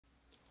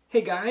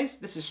Hey guys,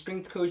 this is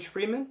Strength Coach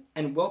Freeman,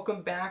 and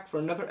welcome back for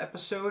another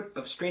episode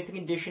of Strength and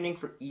Conditioning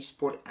for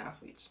eSport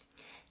athletes.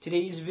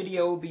 Today's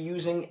video will be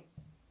using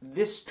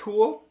this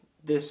tool,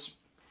 this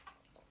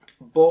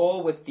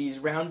ball with these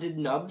rounded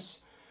nubs,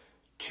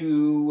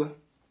 to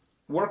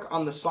work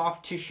on the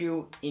soft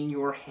tissue in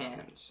your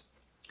hands.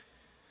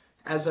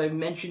 As I've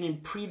mentioned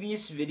in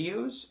previous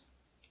videos,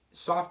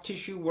 soft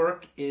tissue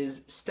work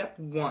is step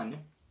one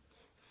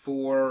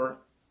for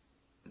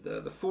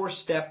the 4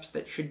 steps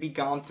that should be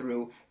gone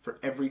through for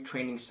every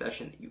training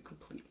session that you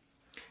complete.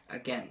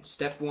 Again,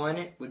 step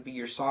 1 would be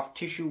your soft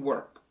tissue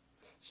work.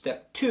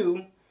 Step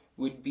 2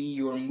 would be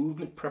your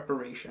movement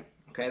preparation.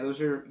 Okay, those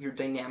are your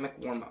dynamic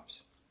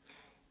warm-ups.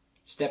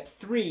 Step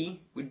 3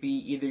 would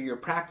be either your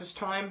practice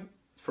time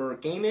for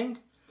gaming,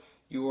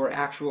 your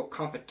actual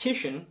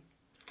competition,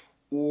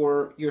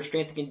 or your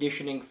strength and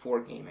conditioning for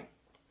gaming.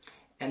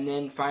 And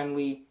then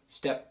finally,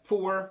 step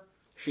 4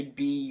 should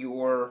be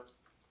your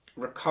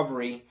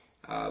recovery,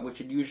 which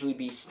would usually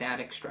be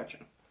static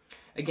stretching.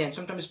 Again,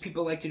 sometimes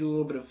people like to do a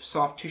little bit of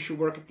soft tissue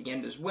work at the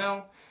end as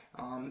well.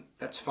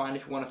 That's fine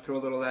if you want to throw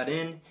a little of that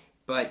in,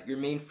 but your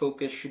main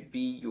focus should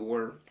be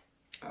your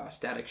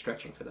static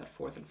stretching for that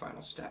 4th and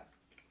final step.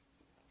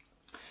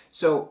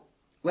 So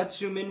let's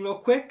zoom in real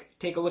quick,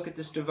 take a look at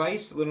this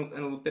device in a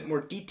little bit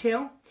more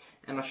detail,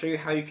 and I'll show you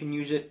how you can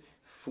use it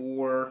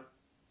for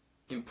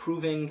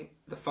improving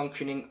the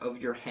functioning of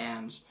your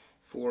hands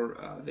for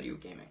video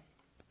gaming.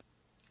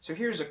 So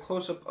here's a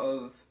close-up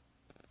of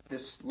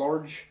this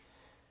large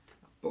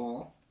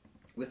ball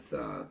with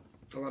a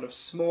lot of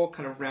small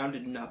kind of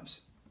rounded nubs.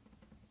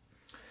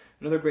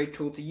 Another great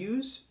tool to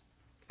use,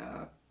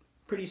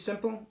 pretty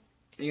simple.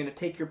 You're going to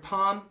take your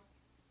palm,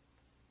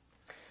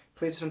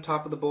 place it on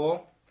top of the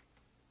ball,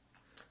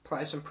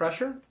 apply some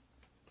pressure,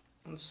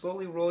 and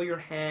slowly roll your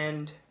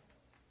hand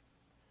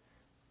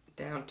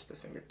down to the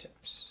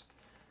fingertips.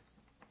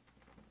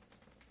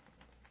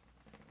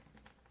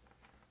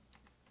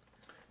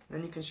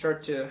 Then you can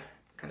start to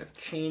kind of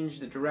change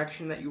the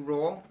direction that you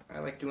roll. I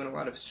like doing a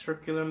lot of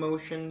circular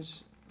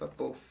motions, but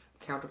both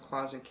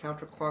counterclockwise and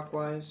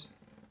counterclockwise.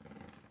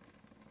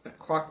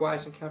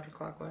 Clockwise and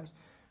counterclockwise.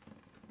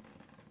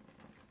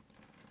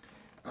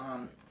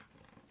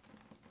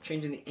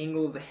 Changing the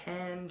angle of the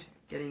hand,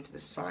 getting to the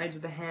sides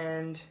of the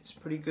hand is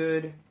pretty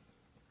good.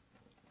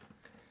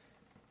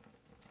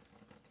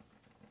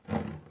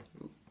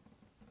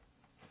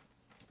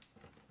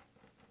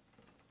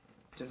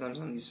 Sometimes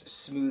on these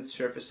smooth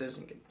surfaces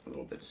and get a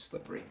little bit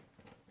slippery.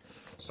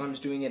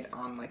 Sometimes doing it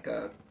on like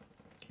a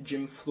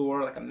gym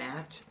floor, like a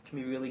mat, can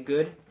be really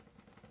good.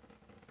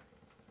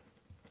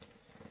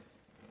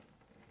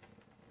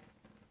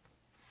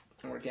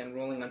 Or again,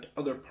 rolling onto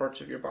other parts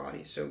of your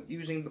body. So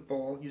using the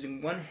ball,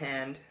 using one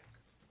hand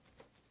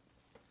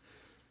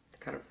to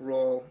kind of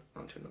roll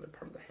onto another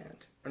part of the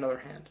hand, another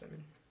hand, I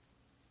mean.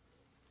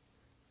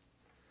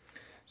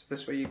 So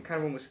this way you kind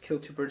of almost kill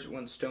 2 birds with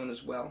 1 stone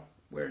as well,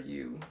 where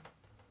you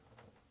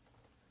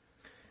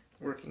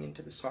working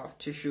into the soft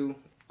tissue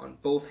on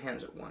both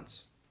hands at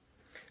once.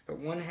 But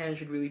one hand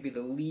should really be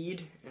the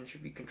lead and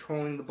should be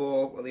controlling the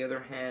ball, while the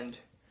other hand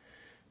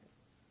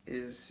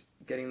is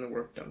getting the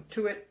work done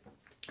to it.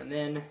 And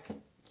then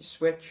you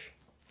switch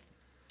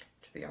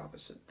to the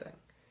opposite thing.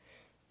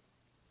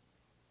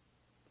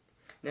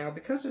 Now,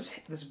 because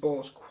this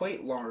ball is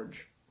quite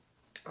large,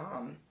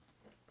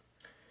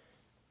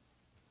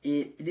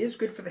 it is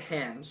good for the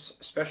hands,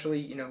 especially,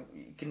 you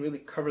can really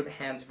cover the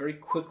hands very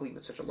quickly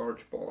with such a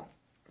large ball.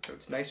 So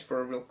it's nice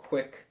for a real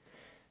quick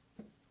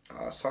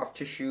soft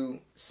tissue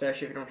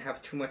session if you don't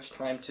have too much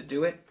time to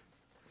do it.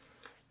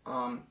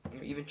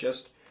 Even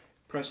just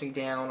pressing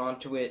down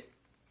onto it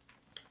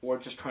or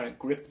just trying to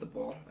grip the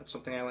ball. That's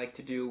something I like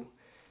to do.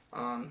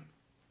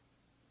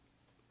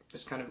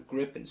 Just kind of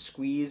grip and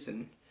squeeze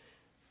and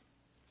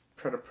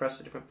try to press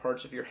the different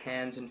parts of your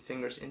hands and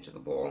fingers into the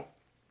ball.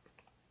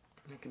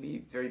 It can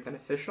be very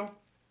beneficial.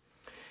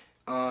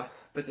 But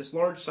this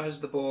large size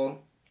of the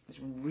ball is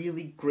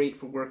really great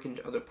for working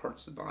into other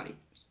parts of the body,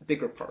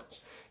 bigger parts.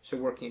 So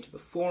working into the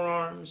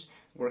forearms,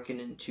 working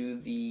into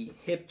the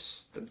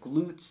hips, the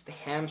glutes, the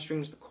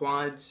hamstrings, the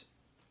quads,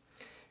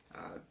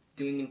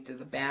 doing into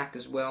the back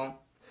as well.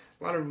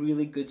 A lot of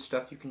really good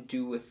stuff you can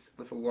do with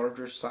a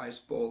larger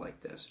sized ball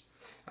like this.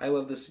 I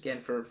love this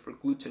again for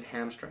glutes and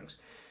hamstrings.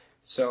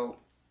 So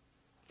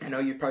I know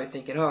you're probably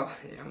thinking, oh,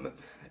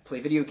 I play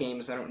video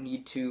games, I don't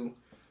need to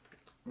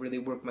really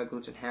work my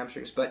glutes and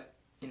hamstrings, but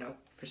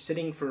for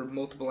sitting for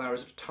multiple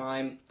hours at a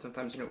time,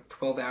 sometimes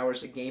 12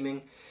 hours of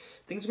gaming,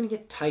 things are going to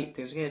get tight,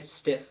 things are going to get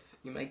stiff,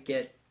 you might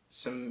get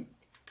some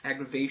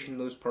aggravation in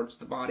those parts of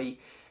the body,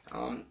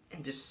 and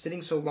just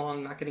sitting so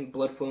long, not getting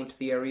blood flow into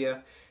the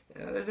area,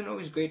 isn't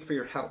always great for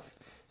your health.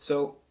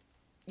 So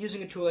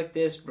using a tool like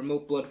this,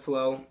 remote blood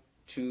flow,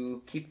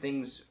 to keep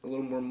things a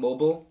little more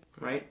mobile,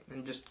 right,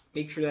 and just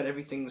make sure that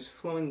everything's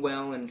flowing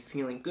well and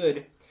feeling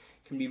good,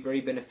 can be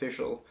very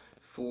beneficial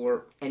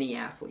for any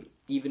athlete,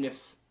 even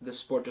if the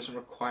sport doesn't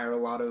require a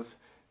lot of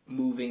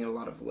moving and a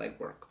lot of leg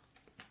work.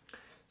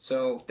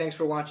 So thanks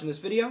for watching this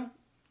video.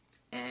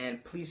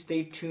 and please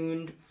stay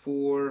tuned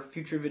for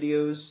future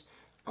videos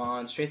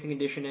on strength and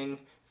conditioning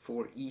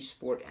for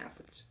eSport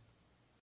athletes.